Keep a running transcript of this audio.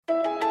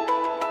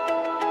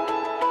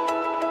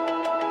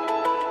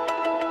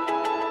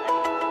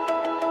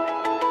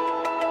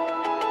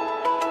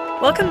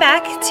Welcome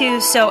back to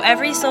So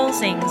Every Soul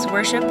Sings,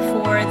 worship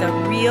for the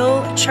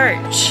real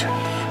church.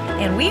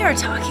 And we are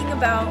talking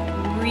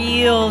about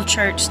real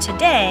church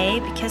today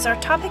because our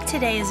topic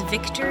today is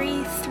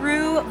victory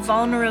through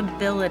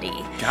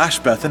vulnerability. Gosh,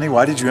 Bethany,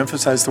 why did you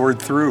emphasize the word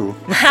through?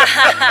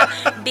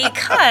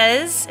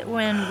 Because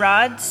when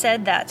Rod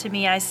said that to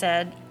me, I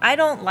said, I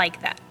don't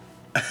like that.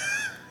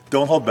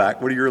 Don't hold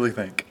back. What do you really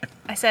think?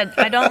 I said,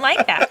 I don't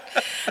like that.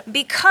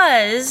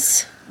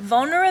 Because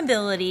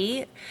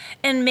vulnerability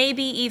and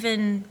maybe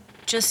even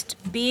just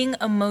being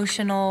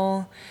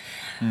emotional,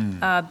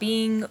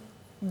 being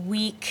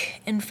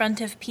weak in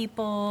front of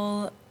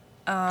people.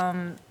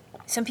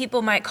 Some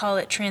people might call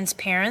it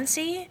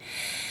transparency,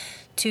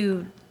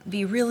 to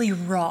be really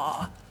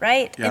raw,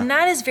 right? Yeah. And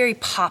that is very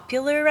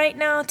popular right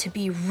now, to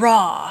be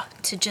raw,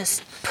 to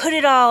just put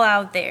it all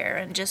out there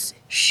and just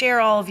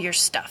share all of your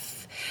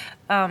stuff.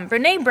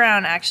 Brené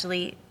Brown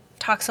actually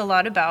talks a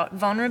lot about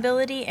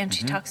vulnerability, and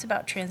she talks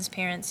about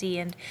transparency.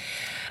 And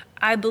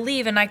I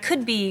believe, and I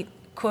could be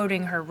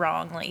quoting her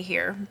wrongly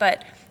here,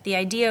 but the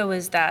idea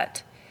was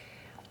that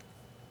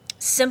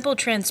simple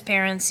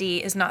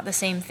transparency is not the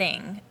same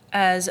thing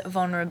as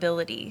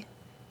vulnerability.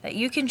 That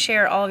you can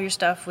share all of your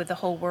stuff with the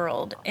whole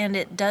world, and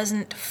it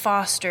doesn't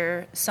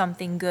foster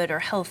something good or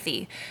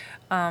healthy.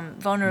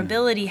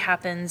 Vulnerability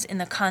happens in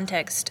the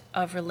context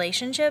of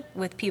relationship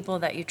with people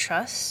that you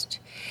trust,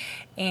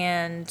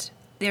 and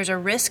there's a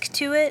risk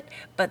to it,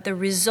 but the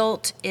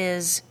result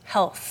is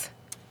health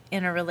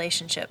in a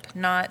relationship,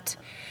 not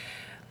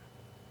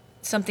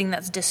something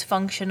that's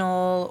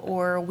dysfunctional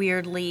or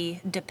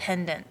weirdly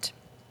dependent.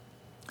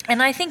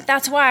 And I think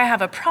that's why I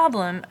have a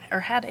problem,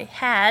 or had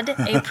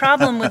a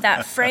problem with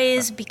that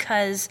phrase,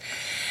 because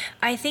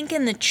I think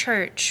in the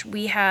church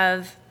we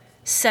have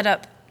set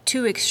up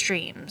two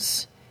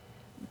extremes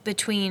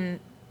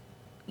between,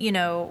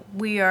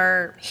 we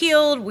are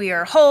healed, we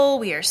are whole,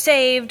 we are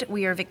saved,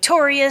 we are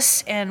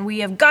victorious, and we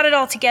have got it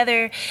all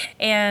together,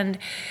 and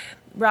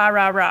rah,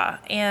 rah, rah.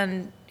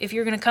 And if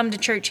you're going to come to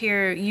church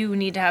here, you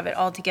need to have it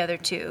all together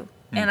too.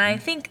 And I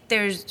think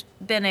there's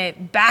been a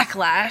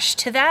backlash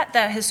to that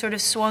has sort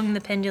of swung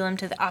the pendulum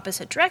to the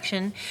opposite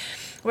direction,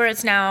 where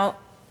it's now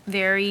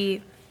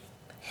very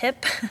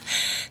hip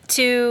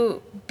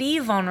to be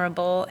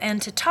vulnerable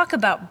and to talk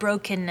about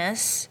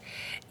brokenness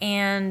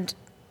and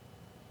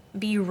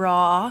be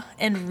raw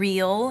and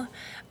real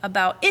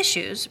about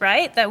issues,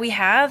 right, that we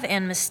have,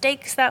 and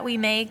mistakes that we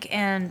make,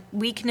 and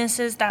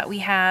weaknesses that we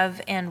have,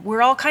 and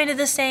we're all kind of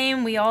the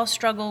same. We all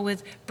struggle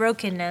with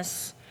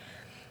brokenness.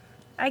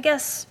 I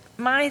guess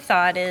my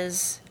thought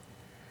is,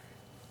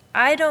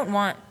 I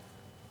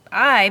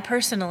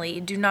personally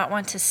do not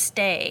want to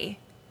stay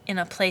in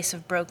a place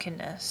of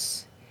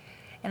brokenness.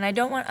 And I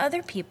don't want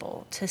other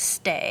people to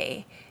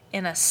stay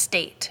in a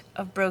state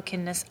of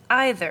brokenness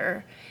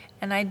either.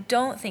 And I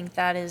don't think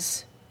that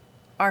is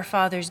our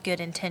Father's good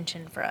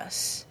intention for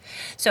us.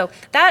 So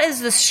that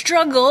is the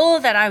struggle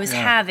that I was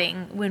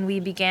having when we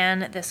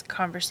began this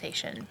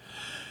conversation.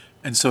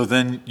 And so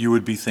then you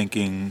would be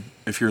thinking,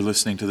 if you're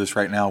listening to this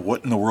right now,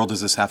 what in the world does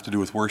this have to do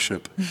with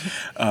worship?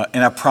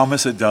 And I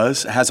promise it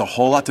does. It has a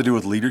whole lot to do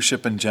with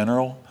leadership in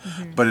general,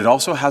 but it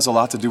also has a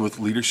lot to do with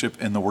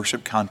leadership in the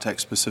worship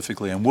context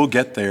specifically. And we'll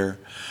get there.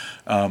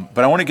 But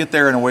I want to get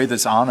there in a way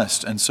that's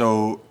honest. And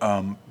so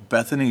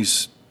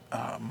Bethany's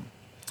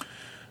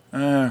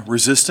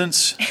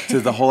resistance to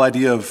the whole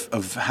idea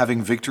of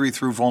having victory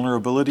through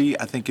vulnerability,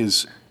 I think,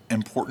 is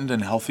important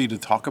and healthy to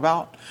talk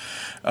about.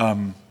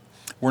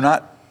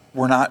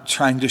 We're not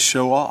trying to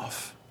show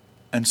off.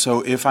 And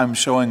so if I'm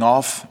showing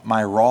off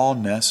my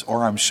rawness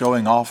or I'm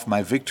showing off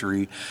my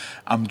victory,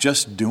 I'm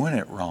just doing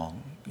it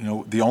wrong.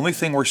 The only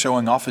thing we're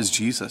showing off is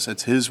Jesus.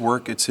 It's His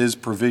work, it's His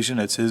provision,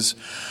 it's His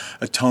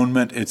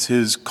atonement, it's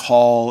His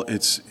call,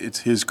 it's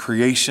His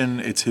creation,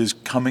 it's His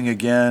coming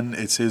again,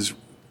 it's His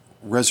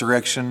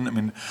resurrection. I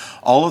mean,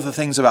 all of the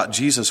things about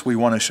Jesus we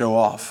want to show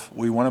off.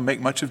 We want to make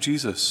much of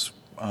Jesus.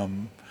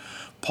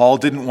 Paul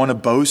didn't want to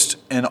boast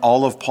in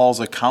all of Paul's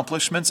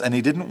accomplishments, and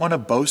he didn't want to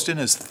boast in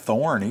his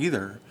thorn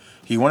either.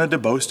 He wanted to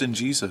boast in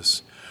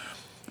Jesus.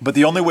 But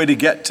the only way to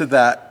get to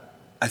that,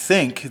 I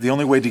think, the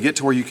only way to get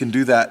to where you can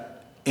do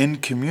that in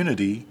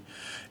community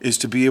is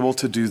to be able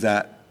to do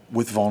that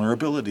with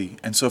vulnerability.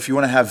 And so if you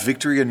want to have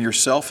victory in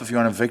yourself, if you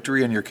want to have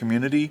victory in your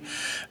community,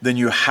 then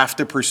you have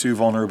to pursue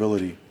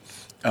vulnerability.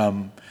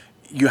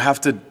 You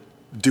have to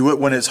do it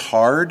when it's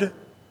hard.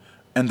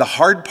 And the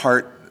hard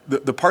part,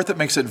 the part that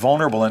makes it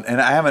vulnerable,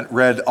 and I haven't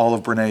read all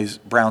of Brené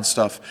Brown's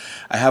stuff.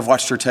 I have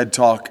watched her TED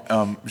Talk.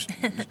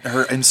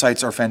 Her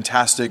insights are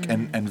fantastic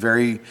and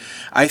very,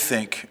 I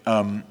think,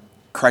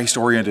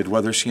 Christ-oriented,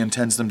 whether she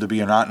intends them to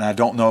be or not, and I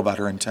don't know about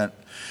her intent.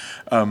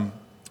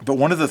 But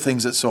one of the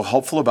things that's so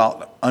helpful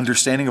about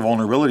understanding of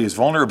vulnerability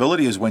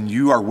is when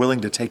you are willing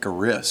to take a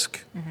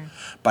risk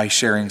by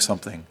sharing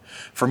something.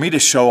 For me to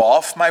show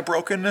off my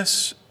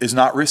brokenness is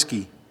not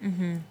risky.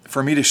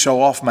 For me to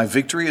show off my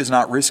victory is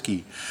not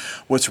risky.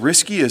 What's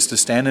risky is to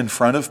stand in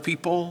front of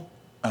people,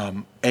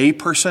 a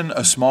person,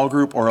 a small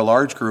group, or a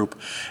large group,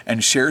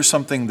 and share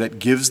something that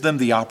gives them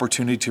the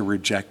opportunity to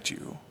reject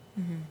you.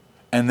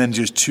 and then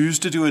just choose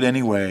to do it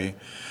anyway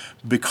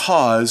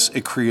because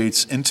it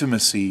creates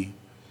intimacy,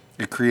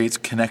 it creates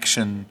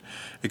connection,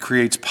 it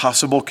creates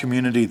possible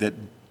community that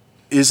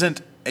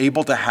isn't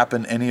able to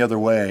happen any other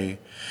way.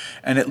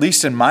 And at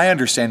least in my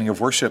understanding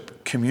of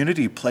worship,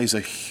 community plays a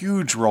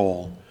huge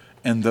role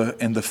in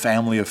the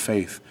family of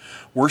faith.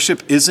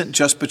 Worship isn't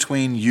just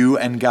between you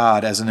and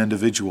God as an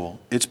individual.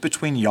 It's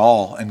between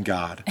y'all and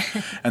God.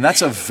 And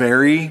that's a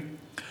very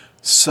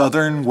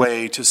Southern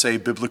way to say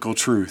biblical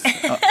truth.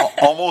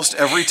 Almost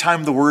every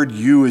time the word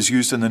you is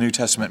used in the New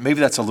Testament, maybe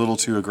that's a little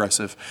too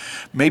aggressive.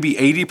 Maybe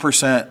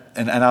 80%,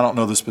 and I don't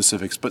know the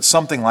specifics, but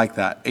something like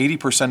that.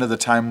 80% of the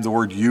time the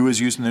word you is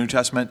used in the New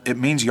Testament, it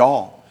means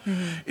y'all.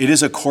 It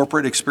is a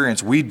corporate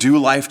experience. We do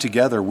life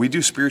together. We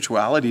do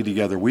spirituality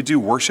together. We do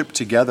worship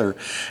together.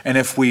 And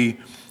if we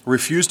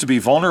refuse to be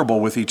vulnerable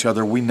with each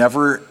other, we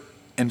never,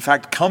 in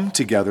fact, come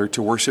together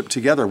to worship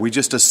together. We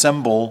just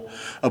assemble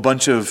a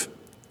bunch of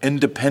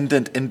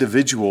independent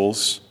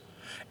individuals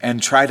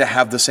and try to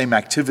have the same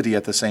activity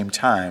at the same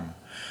time.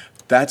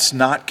 That's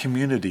not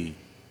community.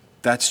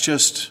 That's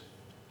just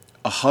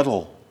a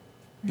huddle,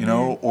 you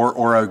know,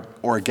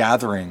 or a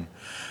gathering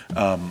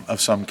of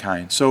some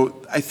kind.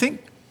 So I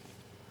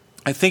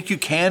think you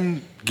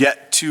can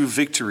get to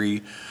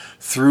victory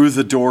through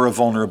the door of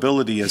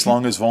vulnerability as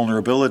long as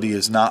vulnerability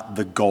is not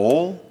the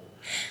goal.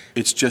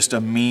 It's just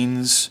a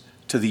means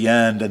to the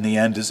end, and the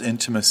end is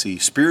intimacy,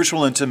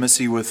 spiritual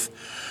intimacy with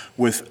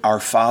our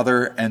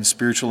Father and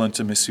spiritual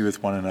intimacy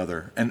with one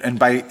another. And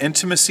by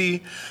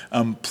intimacy,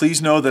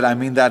 please know that I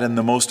mean that in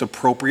the most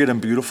appropriate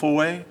and beautiful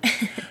way.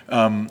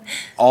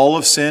 All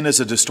of sin is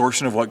a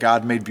distortion of what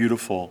God made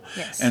beautiful.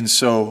 Yes. And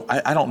so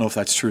I don't know if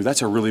that's true.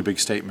 That's a really big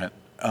statement.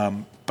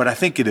 But I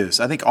think it is.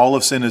 I think all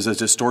of sin is a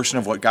distortion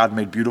of what God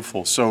made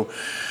beautiful. So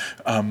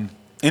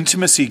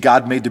intimacy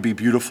God made to be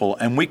beautiful,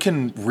 and we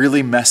can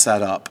really mess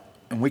that up.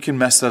 And we can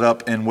mess that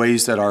up in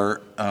ways that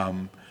are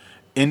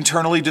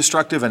internally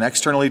destructive and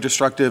externally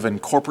destructive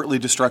and corporately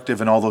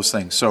destructive and all those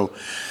things. So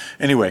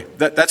anyway,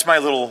 that's my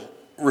little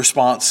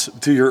response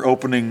to your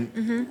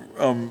opening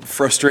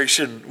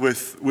frustration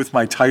with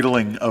my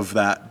titling of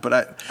that.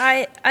 But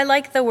I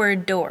like the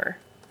word door.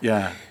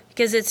 Yeah.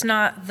 Because it's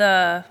not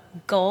the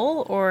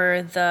goal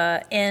or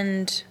the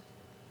end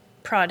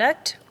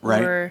product.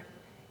 Right. Or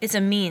it's a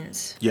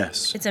means.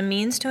 Yes. It's a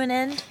means to an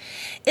end.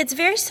 It's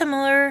very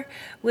similar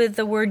with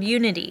the word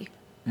unity.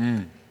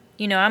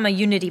 You know, I'm a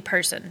unity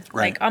person.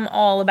 Right. Like, I'm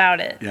all about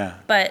it. Yeah.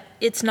 But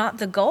it's not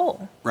the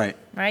goal. Right.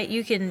 Right?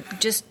 You can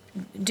just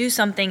do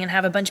something and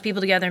have a bunch of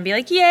people together and be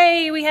like,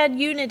 yay, we had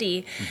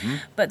unity.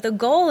 But the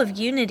goal of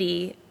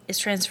unity is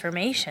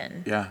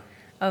transformation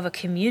of a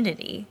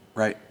community.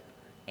 Right.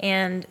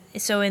 And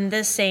so in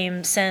this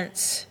same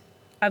sense,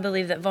 I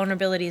believe that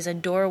vulnerability is a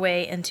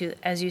doorway into,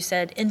 as you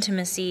said,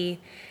 intimacy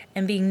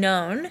and being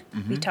known.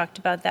 We talked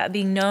about that,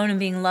 being known and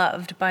being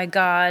loved by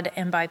God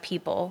and by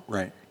people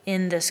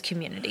in this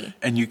community.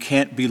 And you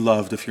can't be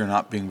loved if you're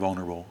not being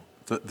vulnerable.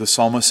 The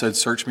psalmist said,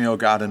 "Search me, O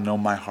God, and know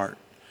my heart."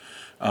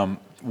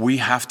 We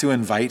have to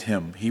invite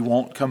him. He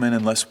won't come in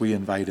unless we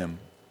invite him.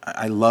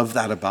 I love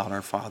that about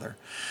our Father.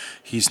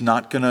 He's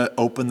not going to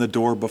open the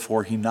door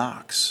before he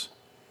knocks.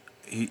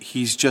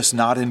 He's just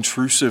not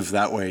intrusive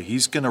that way.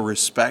 He's going to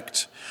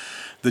respect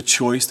the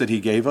choice that he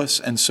gave us.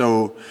 And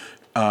so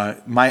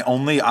my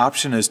only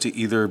option is to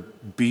either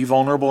be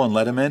vulnerable and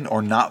let him in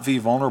or not be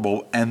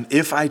vulnerable. And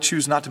if I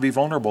choose not to be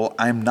vulnerable,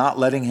 I'm not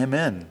letting him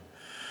in.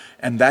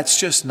 And that's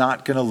just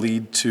not going to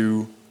lead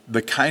to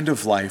the kind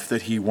of life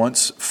that he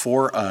wants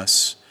for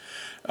us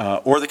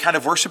or the kind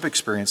of worship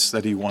experience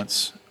that he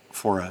wants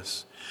for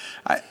us.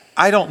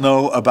 I don't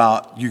know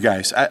about you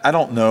guys. I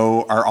don't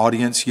know our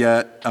audience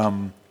yet.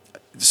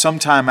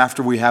 Sometime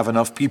after we have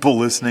enough people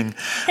listening,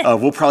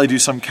 we'll probably do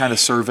some kind of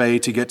survey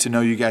to get to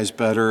know you guys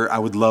better. I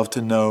would love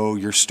to know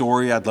your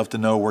story. I'd love to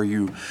know where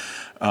you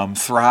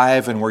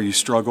thrive and where you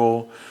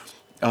struggle.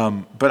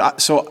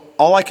 So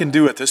all I can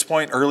do at this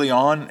point early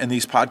on in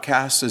these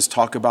podcasts is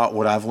talk about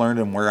what I've learned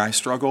and where I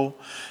struggle.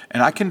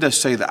 And I can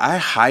just say that I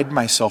hide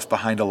myself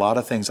behind a lot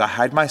of things. I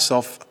hide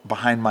myself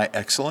behind my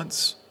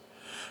excellence.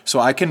 So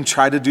I can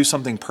try to do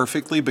something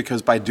perfectly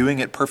because by doing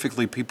it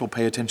perfectly, people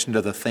pay attention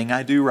to the thing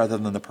I do rather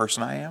than the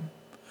person I am.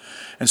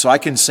 And so I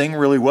can sing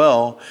really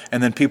well,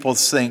 and then people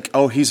think,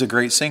 oh, he's a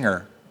great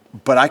singer.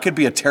 But I could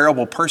be a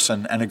terrible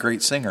person and a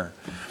great singer.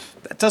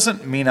 That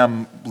doesn't mean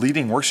I'm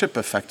leading worship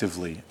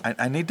effectively.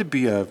 I need to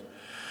be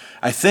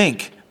I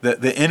think that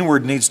the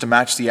inward needs to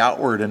match the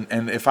outward.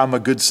 And if I'm a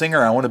good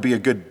singer, I want to be a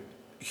good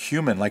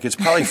human. Like, it's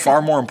probably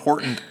far more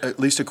important, at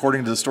least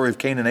according to the story of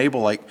Cain and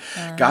Abel. Like,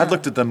 God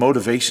looked at the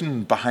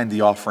motivation behind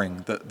the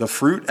offering. The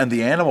fruit and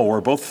the animal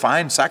were both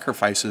fine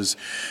sacrifices.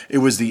 It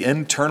was the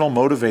internal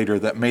motivator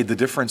that made the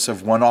difference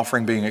of one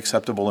offering being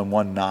acceptable and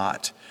one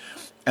not.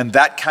 And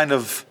that kind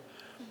of,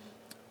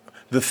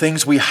 the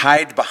things we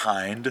hide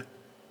behind,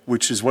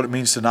 which is what it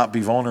means to not be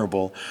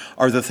vulnerable,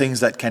 are the things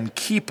that can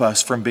keep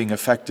us from being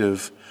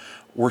effective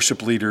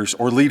worship leaders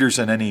or leaders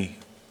in any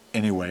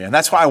way. And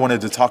that's why I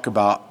wanted to talk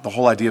about the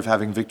whole idea of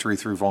having victory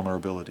through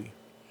vulnerability.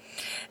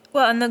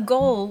 Well, and the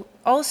goal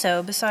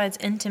also, besides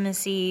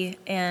intimacy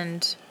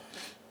and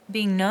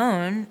being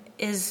known,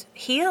 is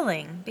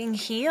healing, being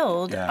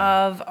healed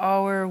of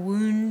our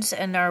wounds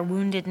and our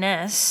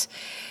woundedness.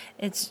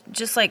 It's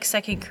just like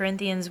 2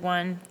 Corinthians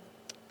 1,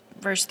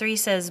 verse 3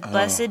 says,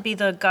 "Blessed be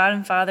the God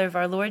and Father of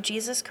our Lord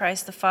Jesus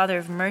Christ, the Father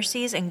of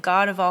mercies and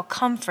God of all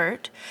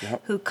comfort,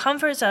 who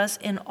comforts us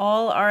in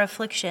all our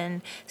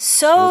affliction,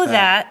 so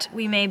that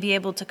we may be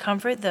able to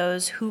comfort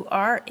those who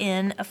are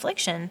in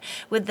affliction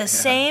with the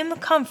same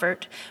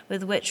comfort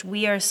with which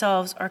we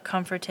ourselves are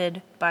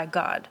comforted by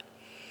God.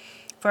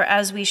 For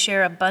as we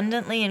share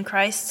abundantly in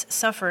Christ's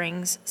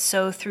sufferings,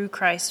 so through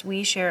Christ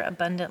we share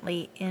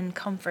abundantly in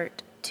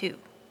comfort too."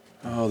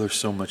 Oh, there's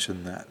so much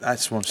in that.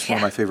 That's one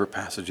of my favorite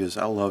passages.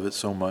 I love it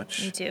so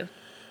much. Me too.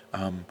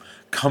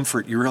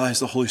 Comfort. You realize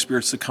the Holy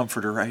Spirit's the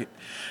comforter, right?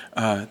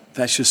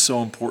 That's just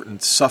so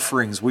important.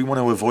 Sufferings. We want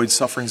to avoid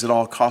sufferings at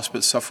all costs,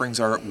 but sufferings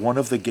are one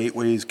of the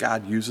gateways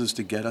God uses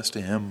to get us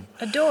to Him.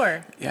 A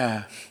door.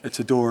 Yeah, it's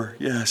a door.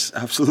 Yes,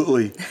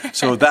 absolutely.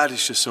 So that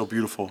is just so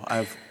beautiful. I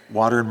have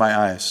water in my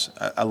eyes.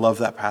 I love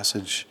that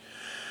passage.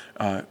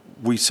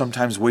 We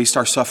sometimes waste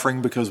our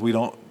suffering because we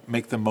don't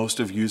make the most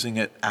of using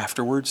it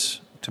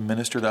afterwards to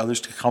minister to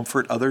others, to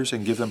comfort others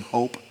and give them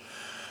hope.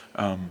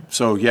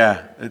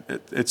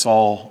 It's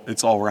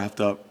all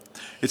wrapped up.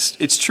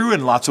 It's true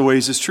in lots of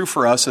ways. It's true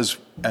for us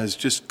as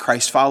just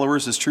Christ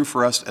followers. It's true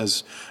for us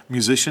as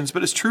musicians,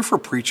 but it's true for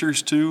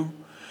preachers too.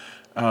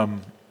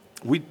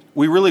 We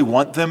really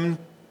want them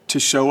to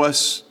show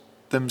us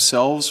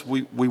themselves.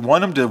 We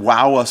want them to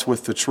wow us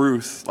with the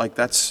truth.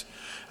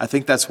 I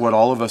think that's what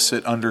all of us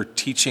sit under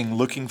teaching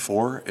looking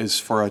for, is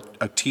for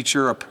a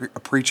teacher, a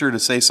preacher to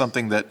say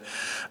something that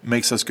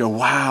makes us go,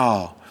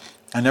 wow,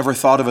 I never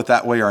thought of it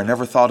that way, or I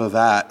never thought of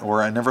that,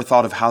 or I never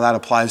thought of how that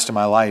applies to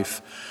my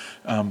life.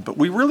 But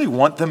we really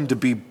want them to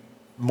be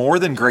more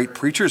than great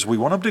preachers. We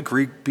want them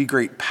to be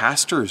great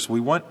pastors.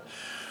 We want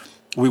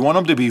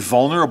them to be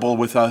vulnerable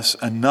with us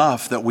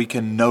enough that we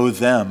can know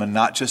them and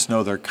not just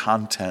know their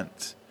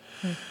content.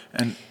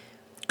 And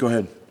go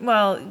ahead.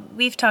 Well,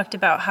 we've talked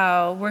about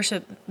how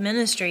worship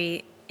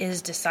ministry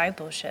is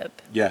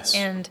discipleship. Yes.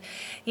 And,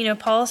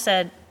 Paul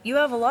said, you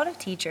have a lot of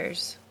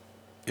teachers.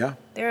 Yeah.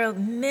 There are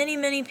many,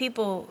 many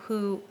people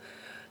who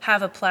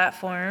have a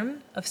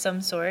platform of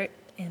some sort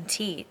and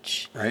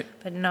teach. Right.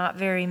 But not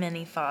very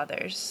many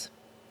fathers.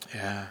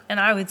 Yeah. And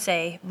I would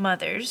say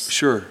mothers.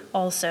 Sure.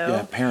 Also.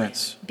 Yeah,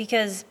 parents.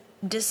 Because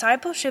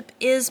discipleship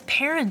is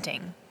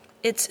parenting.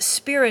 It's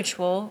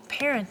spiritual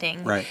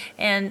parenting. Right.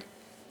 And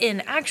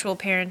in actual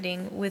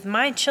parenting with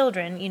my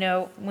children,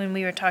 when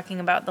we were talking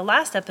about the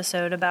last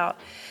episode about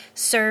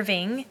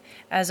serving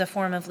as a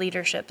form of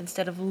leadership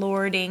instead of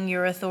lording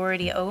your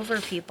authority over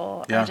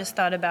people, I just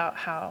thought about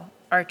how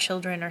our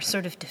children are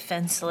sort of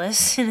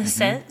defenseless in a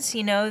sense.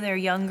 They're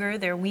younger,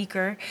 they're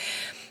weaker.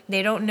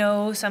 They don't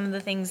know some of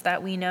the things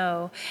that we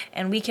know.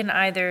 And we can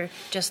either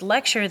just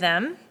lecture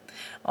them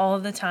all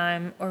the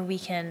time, or we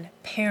can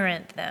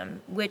parent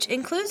them, which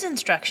includes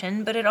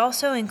instruction, but it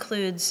also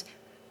includes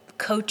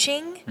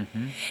coaching.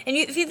 And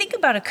if you think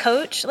about a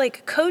coach,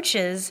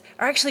 coaches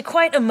are actually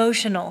quite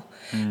emotional.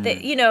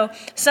 They,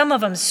 some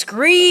of them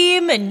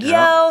scream and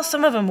yell,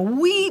 some of them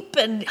weep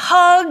and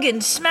hug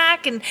and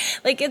smack, and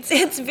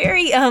it's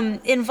very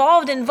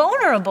involved and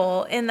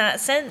vulnerable in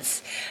that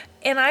sense.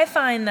 And I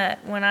find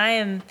that when I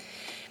am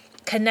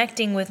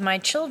connecting with my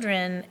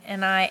children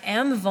and I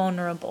am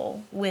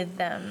vulnerable with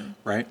them,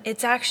 right,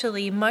 it's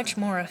actually much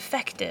more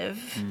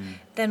effective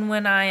than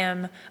when I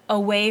am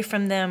away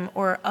from them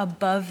or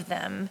above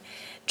them,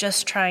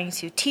 just trying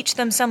to teach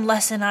them some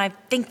lesson I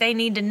think they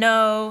need to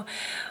know.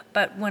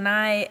 But when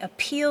I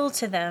appeal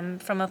to them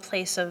from a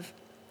place of,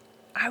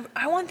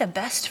 I want the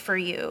best for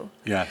you.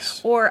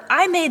 Yes. Or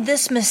I made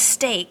this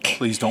mistake.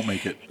 Please don't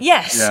make it.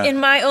 Yes,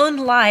 in my own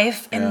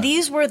life, and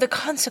these were the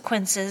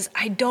consequences.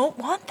 I don't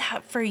want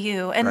that for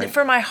you. And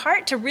for my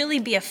heart to really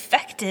be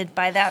affected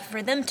by that,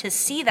 for them to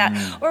see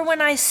that. Or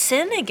when I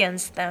sin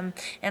against them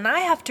and I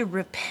have to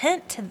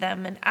repent to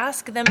them and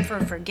ask them for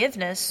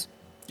forgiveness.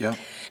 Yeah.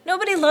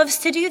 Nobody loves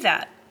to do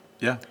that.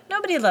 Yeah.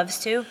 Nobody loves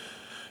to.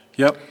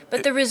 Yep.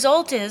 But the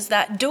result is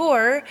that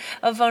door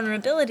of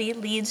vulnerability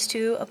leads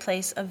to a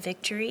place of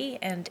victory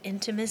and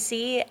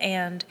intimacy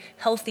and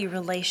healthy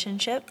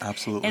relationship.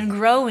 Absolutely. And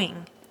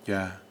growing.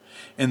 Yeah.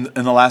 In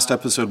the last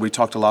episode, we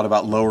talked a lot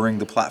about lowering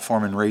the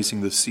platform and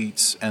raising the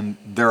seats, and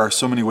there are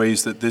so many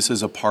ways that this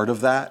is a part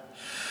of that.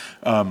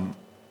 When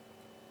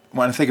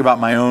I think about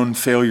my own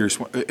failures,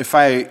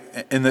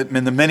 in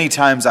the many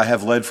times I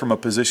have led from a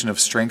position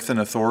of strength and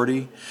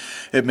authority,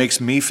 it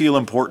makes me feel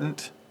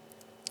important.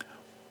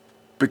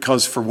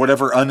 Because for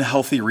whatever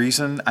unhealthy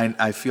reason,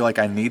 I feel like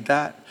I need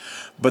that.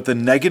 But the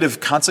negative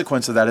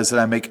consequence of that is that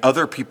I make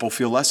other people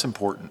feel less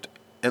important.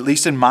 At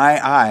least in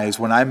my eyes,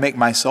 when I make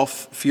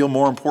myself feel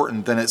more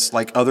important, then it's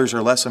like others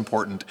are less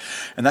important.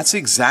 And that's the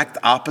exact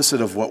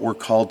opposite of what we're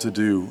called to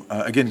do.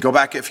 Again, go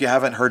back, if you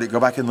haven't heard it, go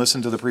back and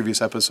listen to the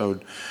previous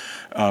episode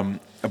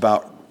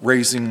about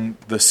raising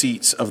the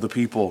seats of the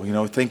people,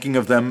 thinking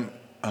of them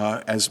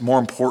as more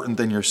important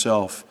than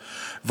yourself.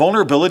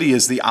 Vulnerability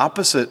is the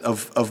opposite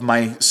of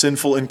my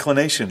sinful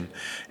inclination.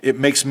 It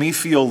makes me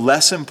feel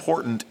less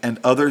important and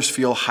others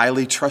feel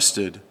highly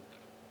trusted.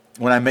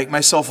 When I make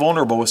myself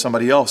vulnerable with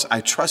somebody else,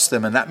 I trust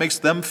them, and that makes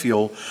them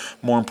feel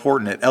more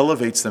important. It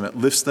elevates them. It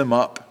lifts them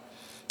up.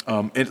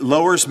 It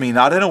lowers me,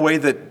 not in a way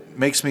that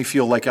makes me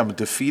feel like I'm a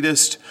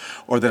defeatist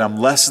or that I'm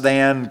less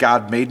than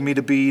God made me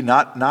to be.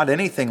 Not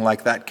anything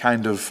like that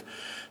kind of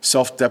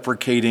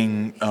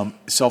self-deprecating,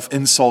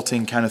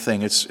 self-insulting kind of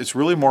thing. It's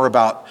really more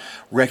about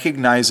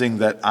recognizing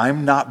that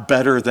I'm not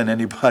better than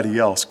anybody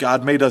else.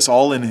 God made us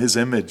all in his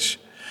image.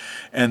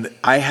 And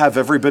I have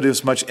every bit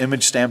as much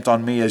image stamped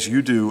on me as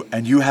you do,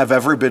 and you have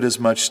every bit as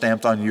much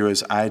stamped on you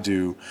as I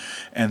do.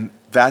 And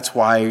that's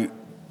why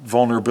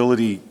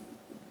vulnerability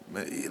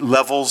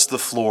levels the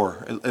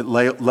floor. It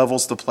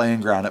levels the playing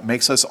ground. It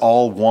makes us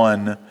all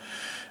one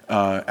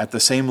at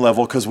the same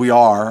level, because we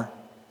are.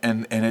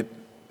 And it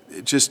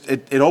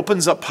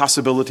opens up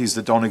possibilities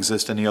that don't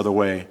exist any other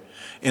way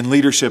in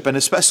leadership, and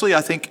especially,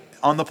 I think,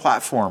 on the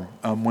platform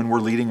when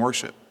we're leading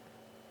worship.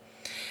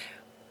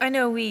 I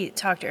know we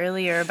talked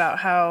earlier about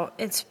how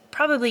it's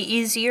probably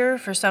easier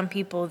for some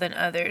people than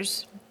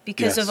others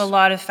because of a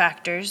lot of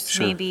factors,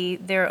 Sure. maybe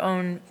their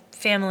own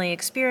family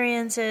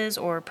experiences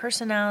or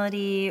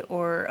personality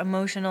or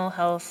emotional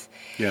health.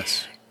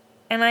 Yes.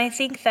 And I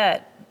think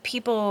that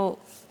people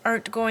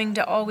aren't going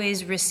to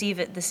always receive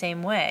it the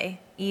same way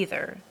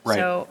either. Right.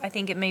 So I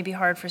think it may be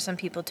hard for some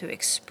people to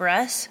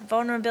express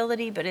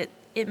vulnerability, but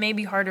it may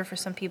be harder for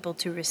some people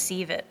to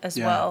receive it as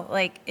well.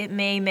 Like, it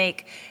may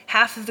make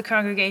half of the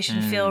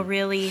congregation feel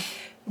really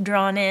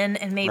drawn in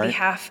and maybe Right.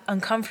 half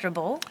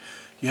uncomfortable.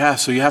 Yeah,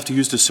 so you have to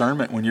use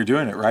discernment when you're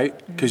doing it, right?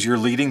 Because you're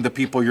leading the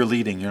people you're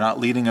leading. You're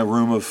not leading a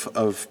room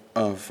of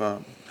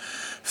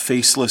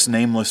faceless,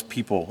 nameless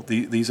people.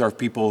 These are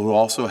people who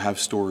also have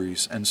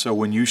stories. And so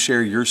when you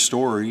share your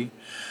story,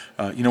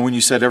 when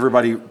you said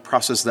everybody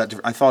processes that,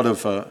 I thought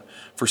of,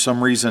 for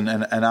some reason,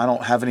 and I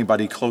don't have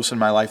anybody close in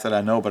my life that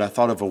I know, but I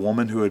thought of a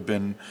woman who had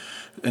been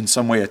in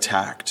some way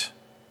attacked.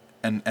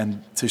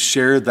 And to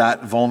share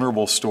that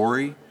vulnerable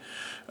story,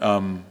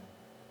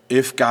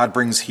 if God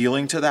brings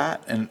healing to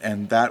that,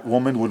 and that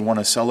woman would want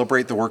to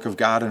celebrate the work of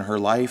God in her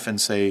life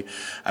and say,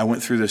 I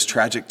went through this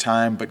tragic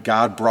time, but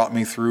God brought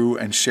me through,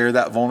 and share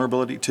that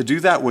vulnerability, to do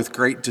that with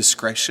great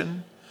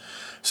discretion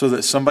so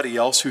that somebody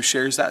else who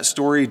shares that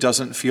story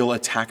doesn't feel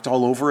attacked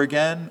all over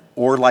again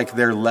or like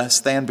they're less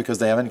than because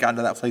they haven't gotten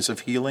to that place of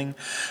healing.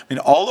 I mean,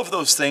 all of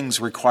those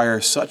things require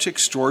such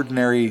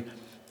extraordinary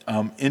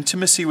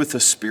intimacy with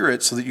the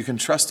Spirit so that you can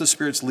trust the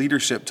Spirit's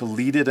leadership to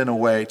lead it in a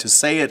way, to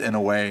say it in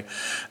a way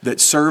that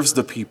serves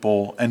the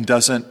people and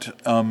doesn't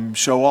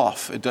show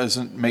off. It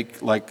doesn't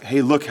make like,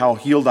 hey, look how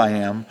healed I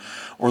am,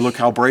 or look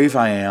how brave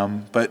I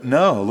am. But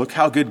no, look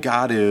how good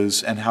God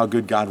is and how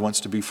good God wants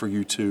to be for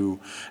you too.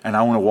 And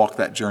I want to walk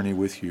that journey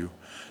with you.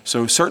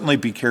 So certainly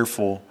be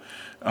careful.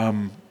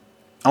 I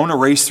want to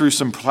race through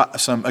some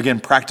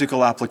again,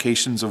 practical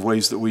applications of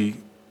ways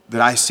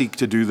that I seek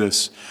to do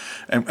this.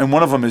 And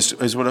one of them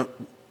is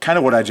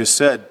what I just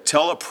said.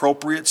 Tell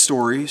appropriate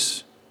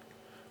stories.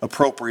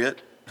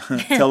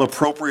 Tell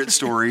appropriate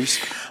stories.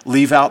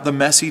 Leave out the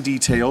messy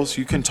details.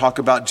 You can talk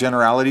about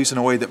generalities in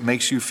a way that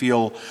makes you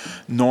feel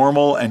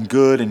normal and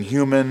good and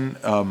human,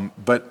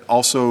 but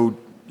also,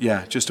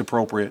 just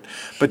appropriate.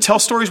 But tell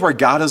stories where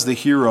God is the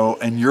hero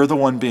and you're the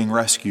one being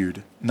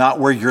rescued, not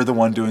where you're the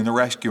one doing the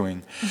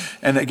rescuing.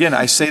 And again,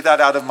 I say that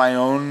out of my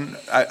own,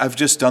 I've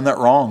just done that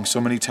wrong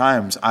so many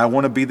times. I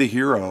want to be the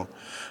hero,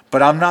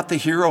 but I'm not the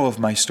hero of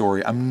my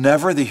story. I'm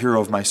never the hero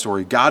of my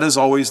story. God is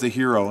always the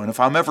hero. And if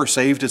I'm ever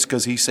saved, it's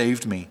because he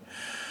saved me.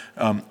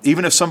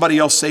 Even if somebody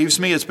else saves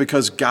me, it's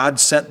because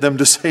God sent them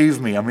to save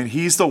me. I mean,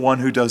 he's the one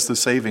who does the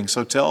saving.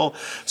 So tell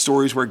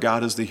stories where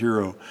God is the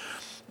hero.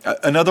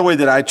 Another way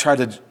that I try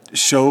to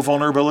show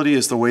vulnerability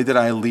is the way that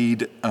I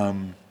lead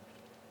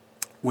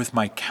with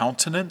my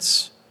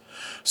countenance.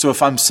 So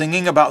if I'm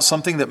singing about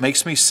something that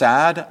makes me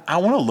sad, I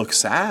want to look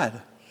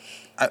sad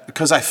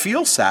because I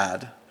feel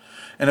sad.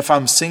 And if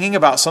I'm singing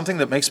about something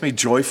that makes me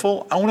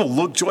joyful, I want to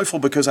look joyful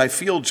because I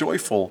feel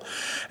joyful.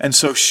 And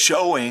so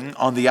showing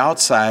on the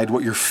outside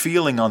what you're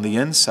feeling on the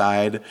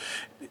inside,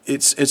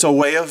 it's a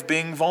way of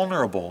being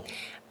vulnerable.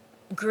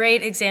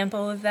 Great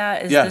example of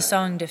that is the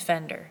song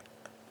Defender.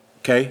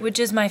 Okay. Which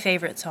is my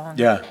favorite song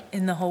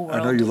in the whole world.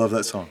 I know you love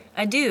that song.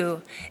 I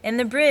do. And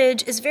the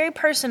bridge is very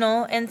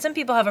personal, and some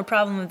people have a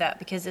problem with that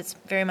because it's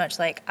very much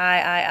like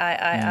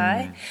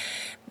I.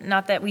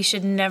 Not that we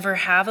should never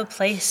have a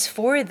place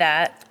for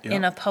that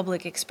in a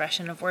public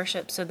expression of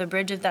worship. So the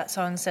bridge of that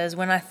song says,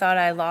 when I thought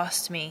I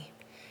lost me,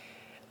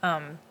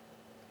 when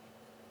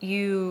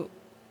I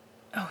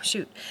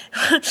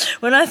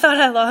thought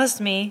I lost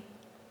me,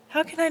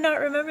 how can I not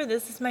remember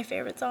this? This is my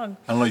favorite song.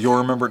 I don't know. You'll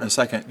remember it in a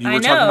second. You were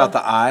talking about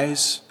the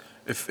eyes.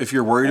 If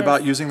you're worried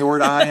about using the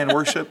word I in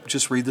worship,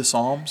 just read the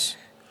Psalms,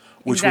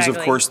 which was, of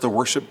course, the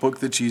worship book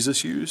that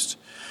Jesus used,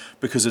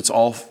 because it's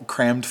all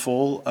crammed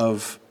full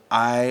of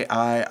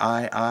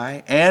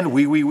I, and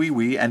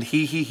we, and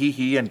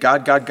he, and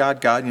God.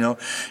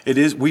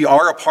 We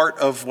are a part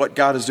of what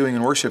God is doing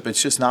in worship.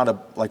 It's just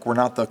not we're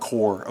not the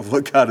core of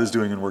what God is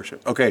doing in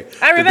worship. Okay.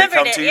 I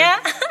remembered it, yeah.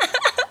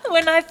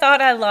 When I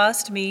thought I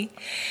lost me,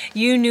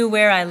 you knew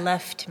where I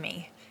left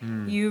me.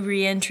 You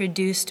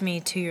reintroduced me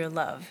to your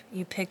love.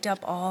 You picked up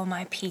all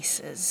my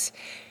pieces,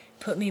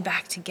 put me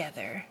back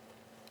together.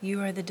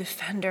 You are the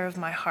defender of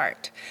my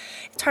heart.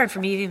 It's hard for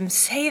me to even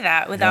say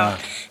that without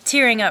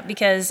tearing up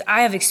because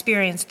I have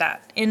experienced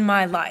that in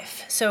my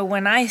life. So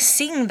when I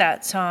sing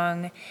that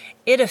song,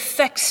 it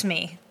affects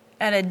me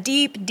at a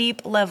deep,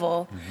 deep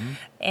level,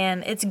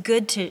 and it's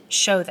good to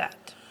show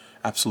that.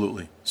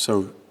 Absolutely.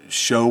 So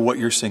show what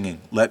you're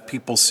singing. Let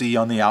people see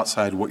on the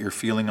outside what you're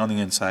feeling on the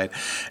inside.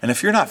 And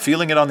if you're not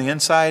feeling it on the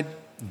inside,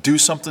 do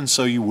something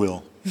so you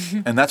will.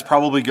 And that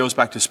probably goes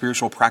back to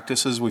spiritual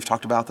practices. We've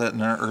talked about that in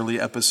an early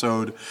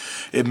episode.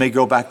 It may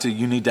go back to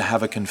you need to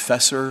have a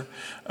confessor.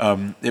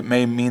 It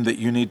may mean that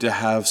you need to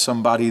have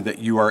somebody that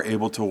you are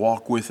able to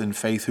walk with in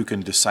faith who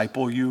can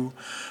disciple you.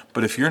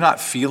 But if you're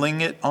not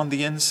feeling it on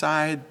the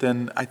inside,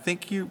 then I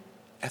think you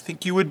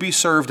would be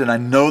served, and I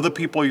know the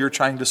people you're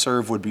trying to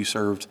serve would be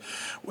served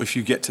if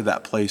you get to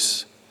that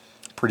place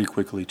pretty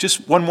quickly.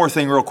 Just one more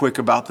thing real quick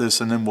about this,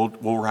 and then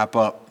we'll wrap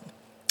up.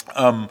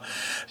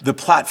 The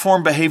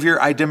platform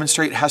behavior I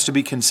demonstrate has to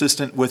be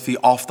consistent with the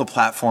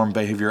off-the-platform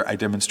behavior I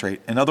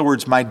demonstrate. In other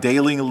words, my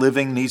daily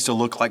living needs to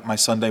look like my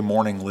Sunday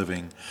morning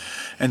living.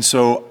 And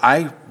so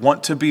I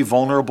want to be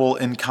vulnerable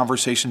in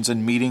conversations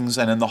and meetings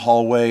and in the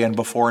hallway and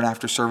before and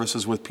after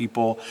services with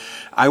people.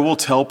 I will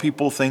tell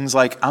people things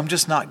like, I'm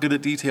just not good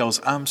at details.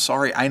 I'm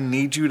sorry. I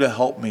need you to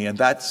help me. And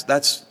that's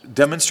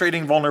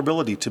demonstrating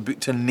vulnerability.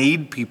 To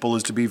need people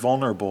is to be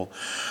vulnerable.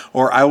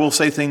 Or I will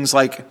say things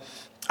like,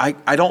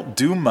 I don't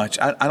do much.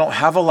 I don't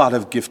have a lot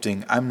of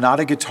gifting. I'm not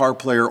a guitar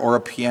player or a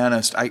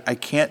pianist. I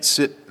can't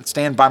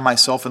stand by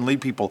myself and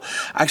lead people.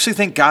 I actually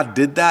think God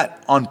did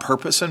that on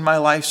purpose in my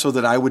life so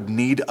that I would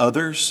need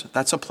others.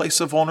 That's a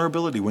place of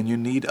vulnerability when you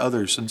need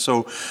others. And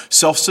so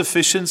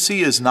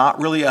self-sufficiency is not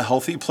really a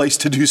healthy place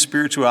to do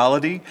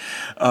spirituality.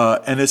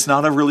 And it's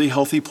not a really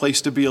healthy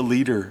place to be a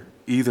leader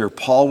either.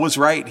 Paul was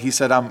right. He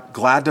said, I'm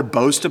glad to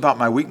boast about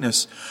my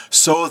weakness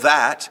so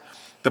that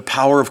the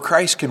power of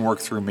Christ can work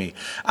through me.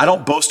 I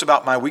don't boast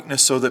about my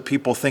weakness so that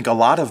people think a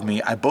lot of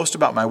me. I boast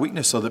about my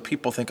weakness so that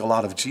people think a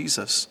lot of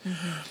Jesus.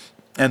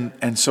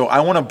 And so I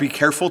want to be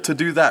careful to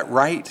do that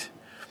right.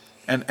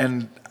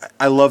 And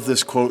I love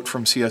this quote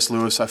from C.S.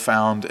 Lewis I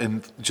found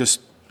in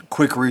just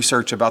quick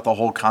research about the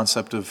whole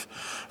concept of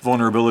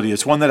vulnerability.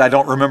 It's one that I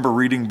don't remember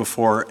reading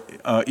before,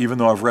 even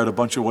though I've read a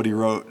bunch of what he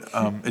wrote.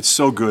 It's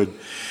so good.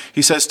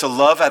 He says, to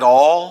love at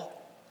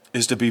all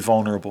is to be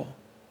vulnerable.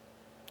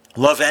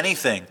 Love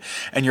anything,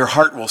 and your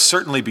heart will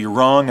certainly be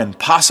wrung and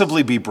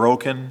possibly be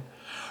broken.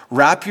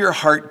 Wrap your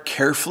heart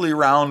carefully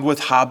around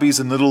with hobbies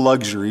and little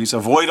luxuries.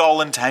 Avoid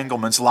all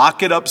entanglements.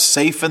 Lock it up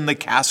safe in the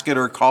casket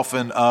or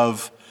coffin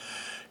of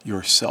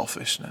your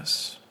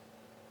selfishness.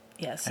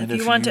 Yes, if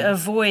you want to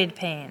avoid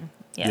pain.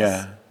 Yes.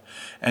 Yeah.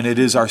 And it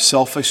is our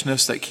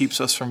selfishness that keeps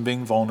us from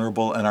being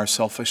vulnerable and our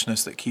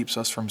selfishness that keeps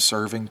us from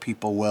serving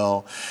people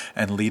well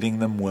and leading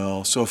them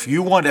well. So if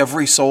you want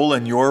every soul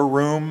in your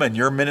room and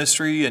your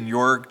ministry and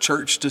your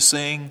church to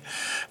sing,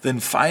 then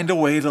find a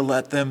way to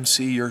let them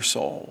see your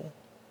soul.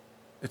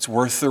 It's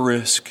worth the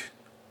risk.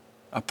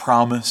 I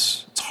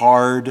promise. It's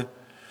hard,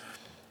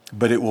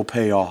 but it will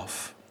pay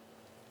off.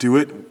 Do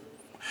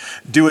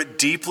it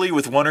deeply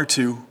with one or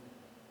two.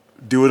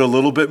 Do it a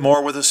little bit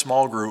more with a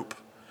small group.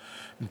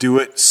 Do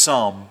it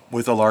some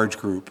with a large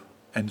group,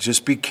 and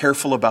just be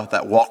careful about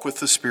that. Walk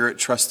with the Spirit,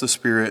 trust the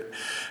Spirit,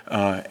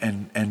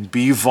 and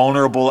be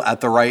vulnerable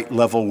at the right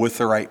level with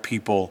the right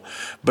people.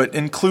 But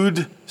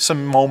include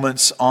some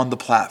moments on the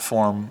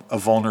platform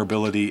of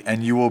vulnerability,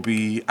 and you will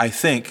be, I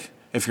think,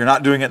 if you're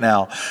not doing it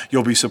now,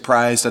 you'll be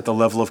surprised at the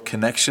level of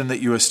connection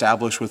that you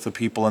establish with the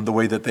people and the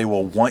way that they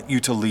will want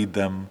you to lead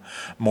them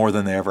more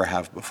than they ever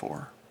have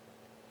before.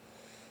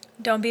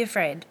 Don't be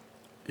afraid.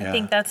 Yeah. I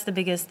think that's the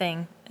biggest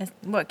thing.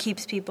 What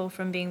keeps people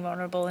from being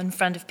vulnerable in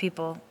front of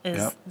people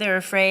is they're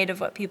afraid of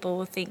what people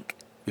will think.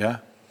 Yeah.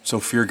 So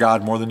fear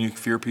God more than you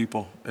fear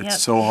people. It's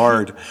so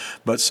hard,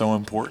 but so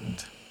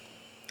important.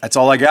 That's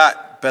all I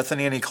got.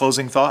 Bethany, any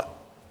closing thought?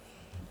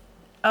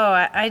 Oh,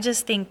 I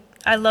just think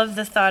I love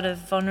the thought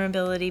of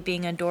vulnerability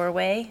being a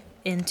doorway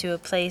into a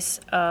place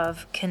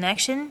of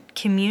connection,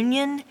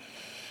 communion,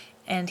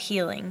 and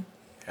healing.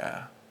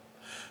 Yeah.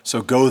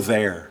 So go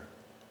there.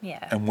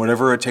 Yeah. And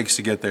whatever it takes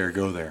to get there,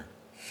 go there.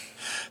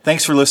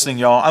 Thanks for listening,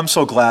 y'all. I'm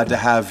so glad to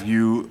have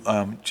you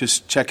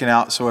just checking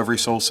out So Every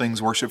Soul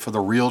Sings Worship for the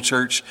Real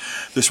Church.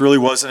 This really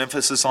was an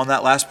emphasis on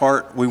that last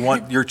part. We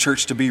want your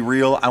church to be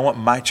real. I want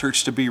my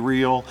church to be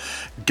real.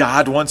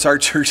 God wants our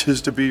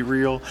churches to be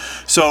real.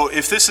 So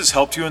if this has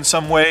helped you in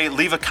some way,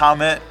 leave a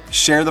comment,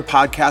 share the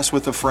podcast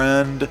with a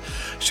friend,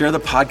 share the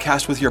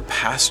podcast with your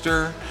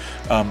pastor,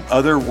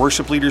 other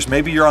worship leaders.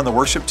 Maybe you're on the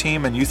worship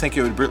team and you think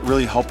it would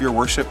really help your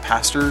worship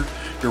pastor,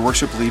 your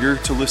worship leader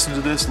to listen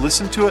to this.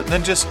 Listen to it and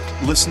then just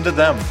listen to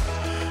them.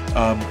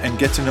 and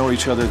get to know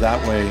each other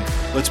that way.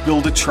 Let's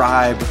build a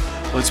tribe.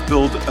 Let's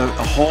build a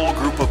whole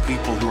group of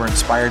people who are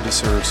inspired to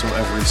serve so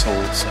every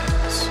soul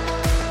sings.